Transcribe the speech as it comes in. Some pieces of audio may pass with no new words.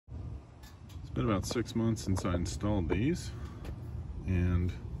Been about 6 months since I installed these,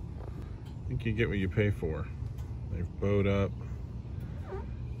 and I think you get what you pay for. They've bowed up,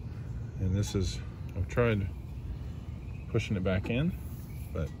 and this is, I've tried pushing it back in,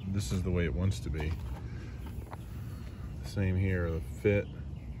 but this is the way it wants to be. Same here, the fit.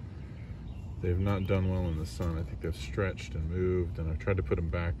 They've not done well in the sun. I think they've stretched and moved, and I've tried to put them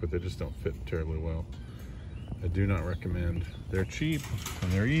back, but they just don't fit terribly well. I do not recommend. They're cheap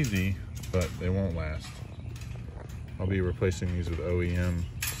and they're easy, but they won't last. I'll be replacing these with OEM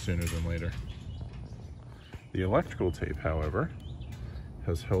sooner than later. The electrical tape, however,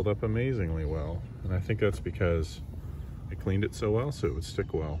 has held up amazingly well, and I think that's because I cleaned it so well so it would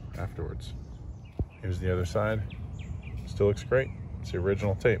stick well afterwards. Here's the other side. Still looks great. It's the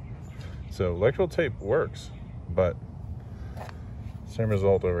original tape. So electrical tape works, but same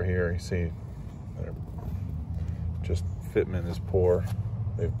result over here. You see, just fitment is poor.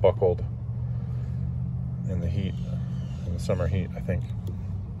 They've buckled in the heat, in the summer heat, I think.